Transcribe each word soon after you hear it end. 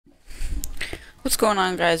What's going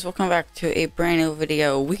on, guys? Welcome back to a brand new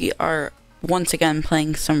video. We are once again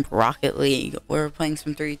playing some Rocket League. We're playing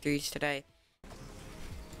some 3-3s today.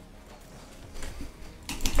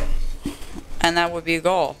 And that would be a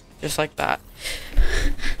goal. Just like that.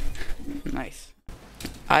 Nice.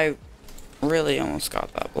 I really almost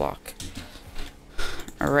got that block.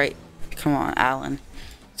 Alright. Come on, Alan.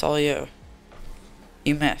 It's all you.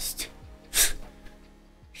 You missed.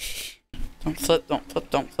 Don't flip, don't flip,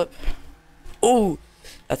 don't flip. Ooh,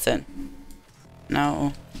 that's in.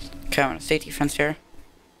 No. Okay, I'm gonna stay defense here.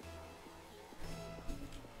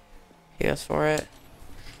 He goes for it.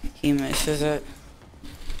 He misses it.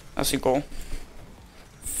 That's a goal.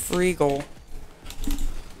 Free goal.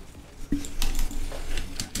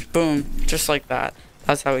 Boom. Just like that.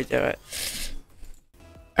 That's how we do it.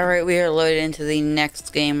 Alright, we are loaded into the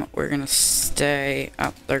next game. We're gonna stay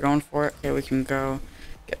up. They're going for it. Okay, we can go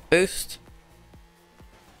get boost.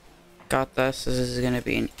 Got this. This is gonna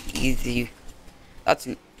be an easy. That's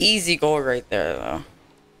an easy goal right there, though.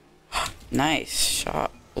 Nice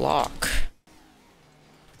shot block.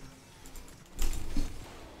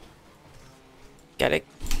 Get it,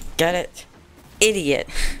 get it, idiot!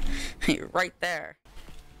 You're right there.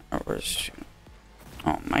 Oh,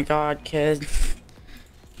 oh my God, kid.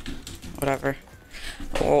 Whatever.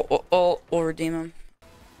 We'll redeem him.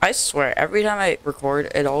 I swear, every time I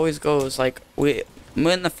record, it always goes like we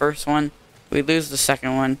win the first one, we lose the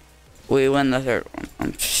second one, we win the third one.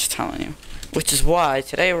 I'm just telling you. Which is why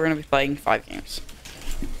today we're going to be playing 5 games.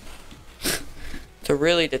 To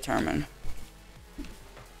really determine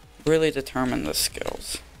the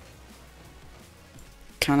skills.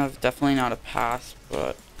 Kind of definitely not a pass,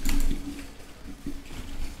 but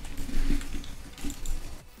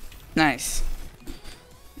nice.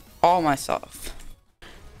 All myself.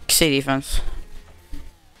 Stay defense.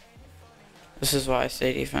 This is why I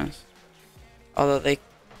say defense. Although they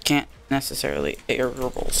can't necessarily air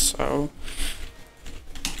dribble, so.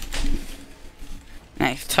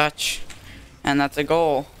 Nice touch. And that's a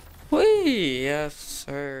goal. Whee! Yes,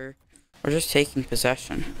 sir. We're just taking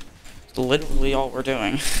possession. It's literally all we're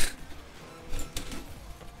doing.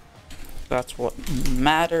 That's what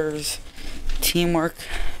matters. Teamwork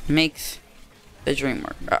makes the dream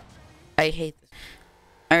work. I hate this.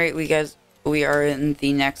 Alright, we are in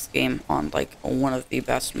the next game on like one of the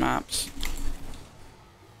best maps.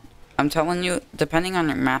 I'm telling you, depending on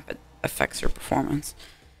your map, it affects your performance.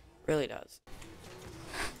 It really does.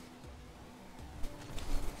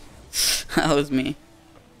 That was me.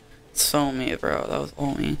 So me, bro. That was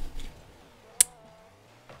all me.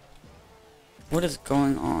 What is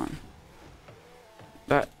going on?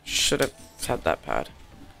 That should have had that pad.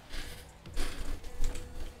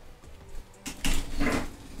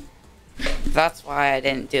 That's why I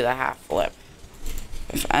didn't do the half flip.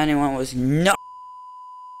 If anyone was no.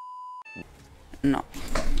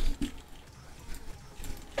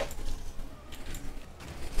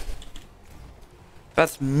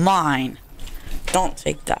 That's mine. Don't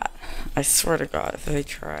take that. I swear to God, if they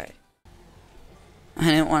try. I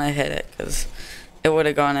didn't want to hit it because it would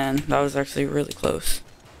have gone in. That was actually really close.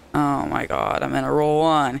 Oh my God, I'm in a roll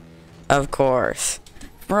 1. Of course.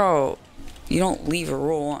 Bro, you don't leave a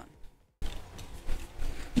roll 1.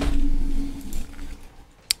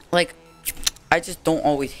 Like, I just don't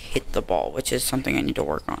always hit the ball, which is something I need to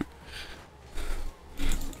work on.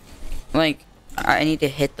 Like, I need to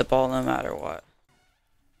hit the ball no matter what.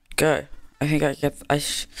 Good. I think I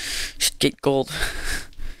should get gold.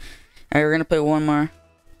 Alright, we're gonna play one more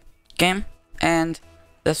game, and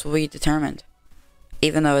this will be determined.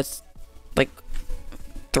 Even though it's like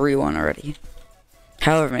 3-1 already.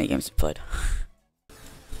 However many games we played.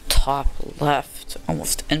 Top left,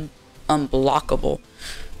 almost unblockable.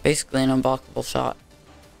 Basically an unblockable shot.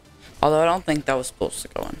 Although I don't think that was supposed to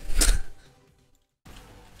go in.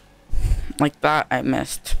 Like that I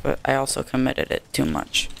missed, but I also committed it too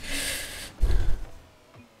much.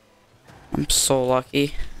 I'm so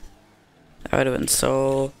lucky. That would have been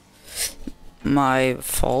so my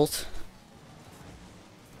fault.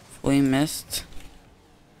 We missed.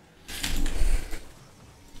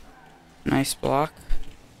 Nice block.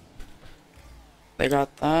 They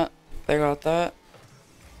got that. They got that.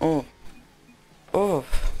 Oh. Oh.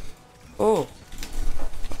 Oh.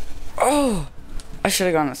 Oh. I should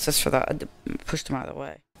have gotten an assist for that. I pushed him out of the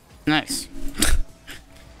way. Nice.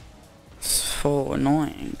 So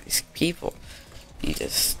annoying. These people need to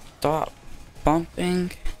stop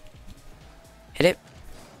bumping. Hit it.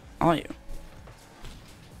 All you.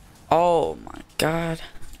 Oh my God.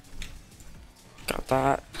 Got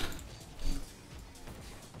that.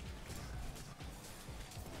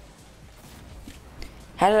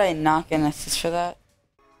 How did I not get an assist for that?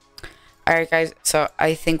 Alright, guys. So,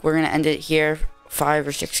 I think we're going to end it here. 5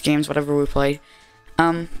 or 6 games, whatever we played.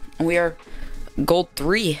 We are Gold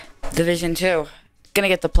 3, Division 2. Gonna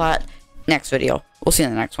get the plat next video. We'll see you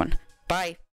in the next one. Bye.